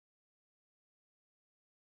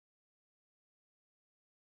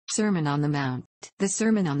Sermon on the Mount. The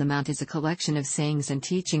Sermon on the Mount is a collection of sayings and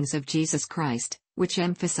teachings of Jesus Christ, which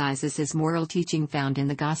emphasizes his moral teaching found in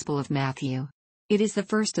the Gospel of Matthew. It is the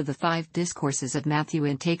first of the five discourses of Matthew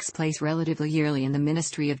and takes place relatively yearly in the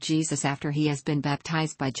ministry of Jesus after he has been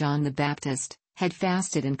baptized by John the Baptist, had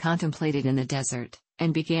fasted and contemplated in the desert,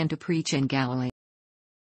 and began to preach in Galilee.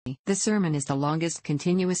 The sermon is the longest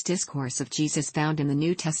continuous discourse of Jesus found in the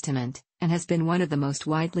New Testament, and has been one of the most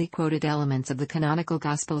widely quoted elements of the Canonical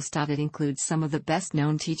Gospels. It includes some of the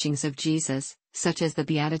best-known teachings of Jesus, such as the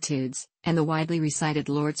Beatitudes, and the widely recited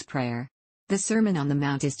Lord's Prayer. The Sermon on the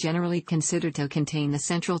Mount is generally considered to contain the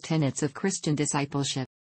central tenets of Christian discipleship.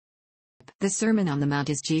 The Sermon on the Mount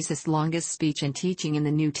is Jesus' longest speech and teaching in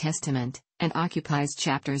the New Testament, and occupies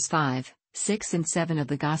chapters 5, 6 and 7 of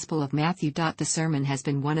the Gospel of Matthew. The sermon has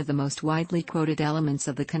been one of the most widely quoted elements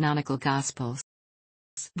of the Canonical Gospels.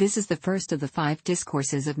 This is the first of the five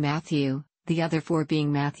discourses of Matthew, the other four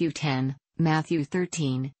being Matthew 10, Matthew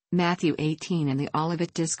 13, Matthew 18 and the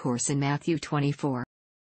Olivet Discourse in Matthew 24.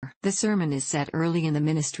 The sermon is set early in the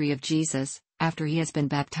ministry of Jesus, after he has been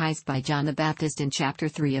baptized by John the Baptist in chapter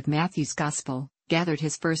 3 of Matthew's Gospel, gathered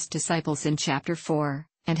his first disciples in chapter 4,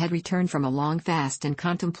 and had returned from a long fast and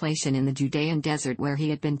contemplation in the Judean desert where he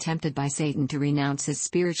had been tempted by Satan to renounce his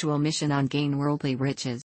spiritual mission on gain worldly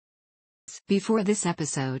riches. Before this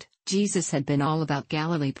episode, Jesus had been all about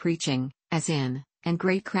Galilee preaching, as in, and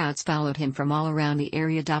great crowds followed him from all around the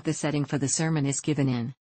area. The setting for the sermon is given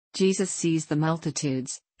in. Jesus sees the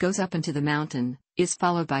multitudes, goes up into the mountain, is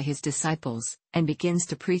followed by his disciples, and begins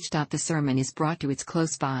to preach. The sermon is brought to its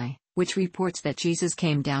close by, which reports that Jesus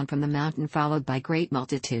came down from the mountain followed by great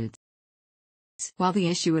multitudes. While the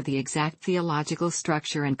issue of the exact theological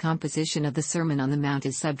structure and composition of the Sermon on the Mount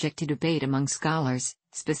is subject to debate among scholars,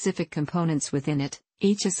 specific components within it,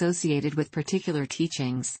 each associated with particular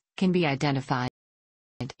teachings, can be identified.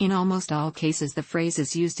 In almost all cases the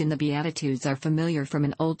phrases used in the Beatitudes are familiar from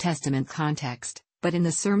an Old Testament context, but in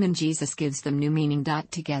the sermon Jesus gives them new meaning.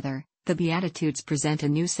 Together, the Beatitudes present a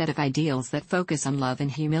new set of ideals that focus on love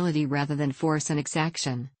and humility rather than force and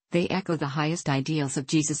exaction. They echo the highest ideals of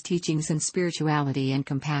Jesus' teachings in spirituality and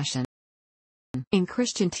compassion. In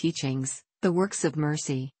Christian teachings, the works of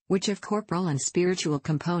mercy, which have corporal and spiritual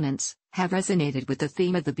components, have resonated with the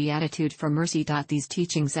theme of the Beatitude for mercy. These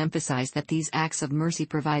teachings emphasize that these acts of mercy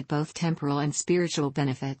provide both temporal and spiritual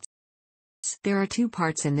benefits. There are two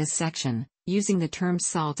parts in this section, using the terms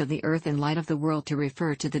salt of the earth and light of the world to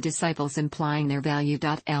refer to the disciples, implying their value.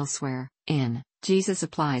 Elsewhere, in, Jesus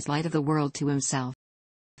applies light of the world to himself.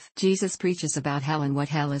 Jesus preaches about hell and what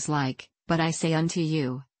hell is like, but I say unto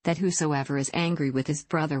you, that whosoever is angry with his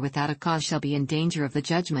brother without a cause shall be in danger of the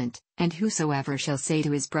judgment, and whosoever shall say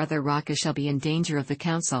to his brother Raca shall be in danger of the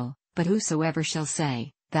council, but whosoever shall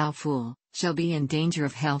say, Thou fool, shall be in danger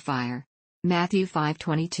of hellfire. Matthew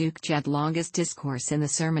 5:22. The longest discourse in the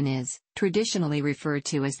sermon is, traditionally referred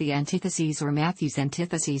to as the antitheses or Matthew's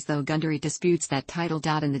antitheses, though Gundry disputes that title.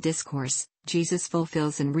 In the discourse, Jesus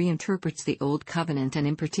fulfills and reinterprets the Old Covenant and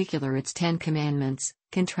in particular its 10 commandments,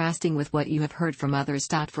 contrasting with what you have heard from others.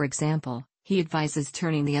 For example, he advises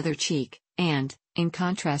turning the other cheek, and, in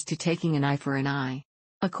contrast to taking an eye for an eye.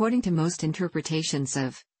 According to most interpretations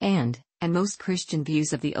of, and most Christian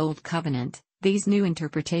views of the Old Covenant, these new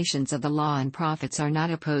interpretations of the law and prophets are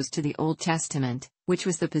not opposed to the Old Testament, which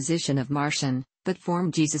was the position of Marcion, but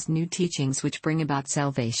form Jesus' new teachings which bring about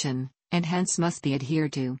salvation, and hence must be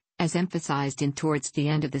adhered to, as emphasized in towards the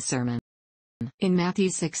end of the sermon. In Matthew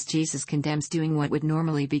 6, Jesus condemns doing what would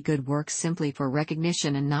normally be good works simply for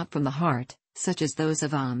recognition and not from the heart, such as those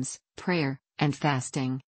of alms, prayer, and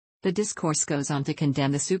fasting. The discourse goes on to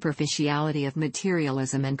condemn the superficiality of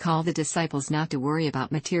materialism and call the disciples not to worry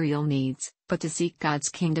about material needs, but to seek God's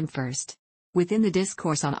kingdom first. Within the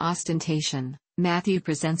discourse on ostentation, Matthew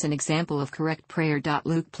presents an example of correct prayer.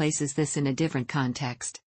 Luke places this in a different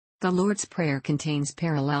context. The Lord's Prayer contains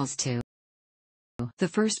parallels to the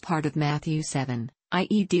first part of Matthew 7,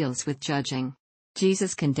 i.e. deals with judging.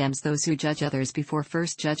 Jesus condemns those who judge others before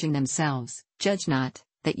first judging themselves. Judge not,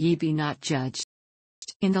 that ye be not judged.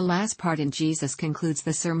 In the last part, Jesus concludes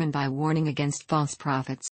the sermon by warning against false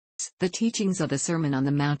prophets. The teachings of the Sermon on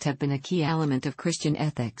the Mount have been a key element of Christian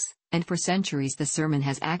ethics, and for centuries the sermon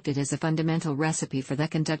has acted as a fundamental recipe for the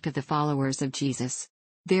conduct of the followers of Jesus.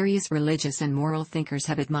 Various religious and moral thinkers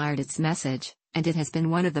have admired its message, and it has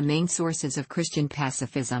been one of the main sources of Christian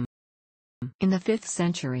pacifism. In the 5th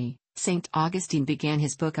century, St. Augustine began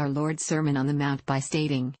his book Our Lord's Sermon on the Mount by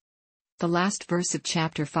stating, "The last verse of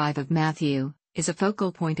chapter 5 of Matthew is a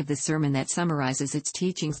focal point of the sermon that summarizes its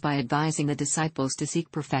teachings by advising the disciples to seek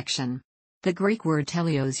perfection. The Greek word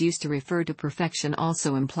teleos used to refer to perfection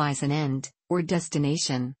also implies an end, or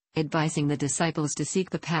destination, advising the disciples to seek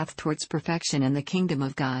the path towards perfection and the kingdom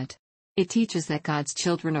of God. It teaches that God's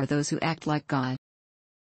children are those who act like God.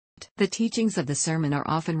 The teachings of the sermon are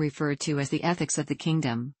often referred to as the ethics of the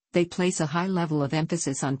kingdom. They place a high level of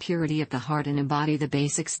emphasis on purity of the heart and embody the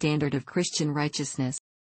basic standard of Christian righteousness.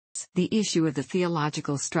 The issue of the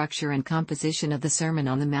theological structure and composition of the Sermon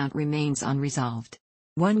on the Mount remains unresolved.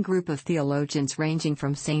 One group of theologians ranging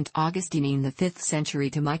from St. Augustine in the 5th century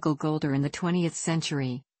to Michael Golder in the 20th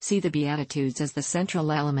century, see the Beatitudes as the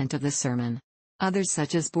central element of the sermon. Others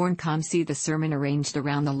such as Borncombe see the sermon arranged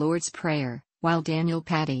around the Lord's Prayer, while Daniel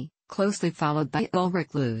Paddy, closely followed by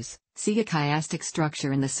Ulrich Lewis, see a chiastic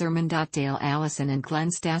structure in the sermon. Dale Allison and Glenn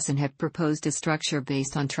Stassen have proposed a structure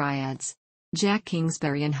based on triads. Jack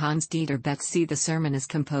Kingsbury and Hans Dieter Betz see the sermon as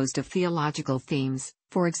composed of theological themes,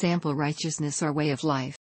 for example righteousness or way of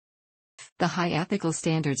life. The high ethical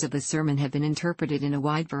standards of the sermon have been interpreted in a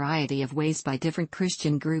wide variety of ways by different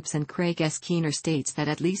Christian groups, and Craig S. Keener states that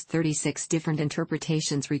at least 36 different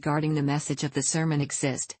interpretations regarding the message of the sermon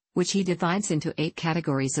exist, which he divides into 8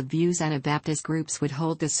 categories of views. Anabaptist groups would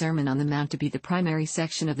hold the Sermon on the Mount to be the primary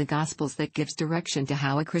section of the Gospels that gives direction to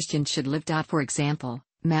how a Christian should live. For example,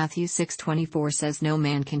 Matthew 6:24 says no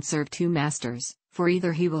man can serve 2 masters, for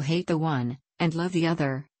either he will hate the one, and love the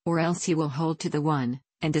other, or else he will hold to the one,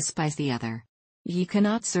 and despise the other. Ye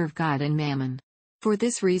cannot serve God and mammon. For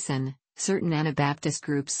this reason, certain Anabaptist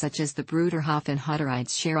groups such as the Bruderhof and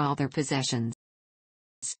Hutterites share all their possessions.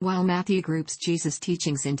 While Matthew groups Jesus'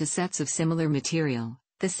 teachings into sets of similar material,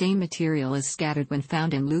 the same material is scattered when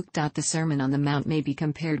found in Luke. The Sermon on the Mount may be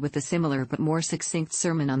compared with the similar but more succinct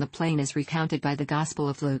Sermon on the Plain as recounted by the Gospel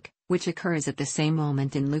of Luke, which occurs at the same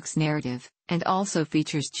moment in Luke's narrative, and also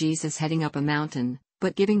features Jesus heading up a mountain,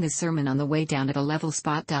 but giving the sermon on the way down at a level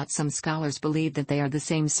spot. Some scholars believe that they are the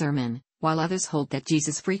same sermon, while others hold that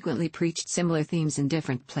Jesus frequently preached similar themes in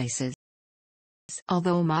different places.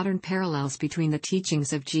 Although modern parallels between the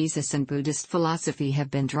teachings of Jesus and Buddhist philosophy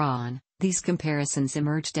have been drawn, these comparisons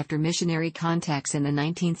emerged after missionary contacts in the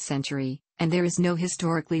 19th century, and there is no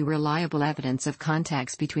historically reliable evidence of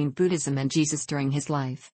contacts between Buddhism and Jesus during his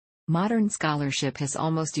life. Modern scholarship has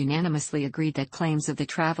almost unanimously agreed that claims of the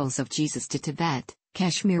travels of Jesus to Tibet,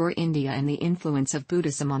 Kashmir or India and the influence of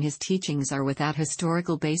Buddhism on his teachings are without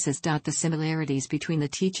historical basis. The similarities between the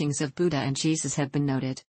teachings of Buddha and Jesus have been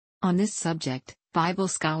noted. On this subject, Bible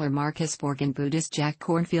scholar Marcus Borg and Buddhist Jack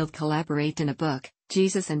Kornfield collaborate in a book,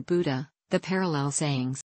 Jesus and Buddha, The Parallel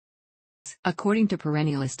Sayings. According to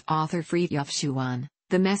perennialist author Fridtjof Schuon,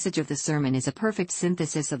 the message of the sermon is a perfect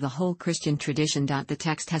synthesis of the whole Christian tradition. The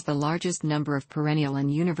text has the largest number of perennial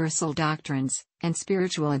and universal doctrines, and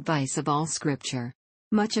spiritual advice of all Scripture.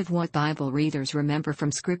 Much of what Bible readers remember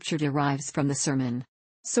from Scripture derives from the sermon.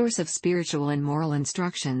 Source of spiritual and moral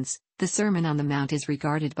instructions, the Sermon on the Mount is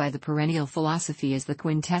regarded by the perennial philosophy as the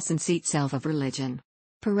quintessence itself of religion.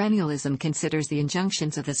 Perennialism considers the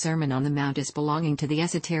injunctions of the Sermon on the Mount as belonging to the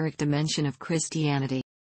esoteric dimension of Christianity.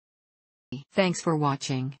 Thanks for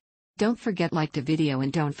watching. Don't forget to like the video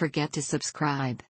and don't forget to subscribe.